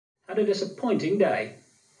had a disappointing day.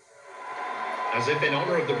 As if in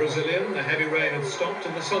honour of the Brazilian, the heavy rain had stopped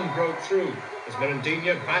and the sun broke through as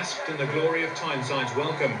Mirandinha basked in the glory of Tyneside's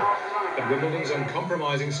welcome. But Wimbledon's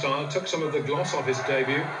uncompromising style took some of the gloss off his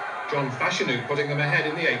debut, John Fashanu putting them ahead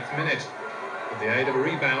in the 8th minute, with the aid of a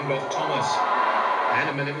rebound off Thomas. Then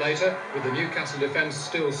a minute later, with the Newcastle defence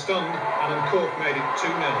still stunned, Alan Cork made it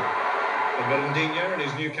 2-0. For Mirandinha and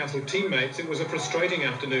his Newcastle teammates, it was a frustrating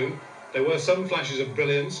afternoon. There were some flashes of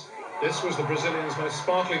brilliance. This was the Brazilians' most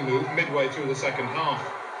sparkling move midway through the second half,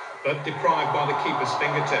 but deprived by the keeper's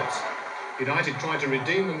fingertips. United tried to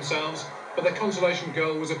redeem themselves, but their consolation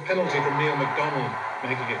goal was a penalty from Neil McDonald,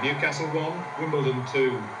 making it Newcastle 1, Wimbledon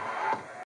 2.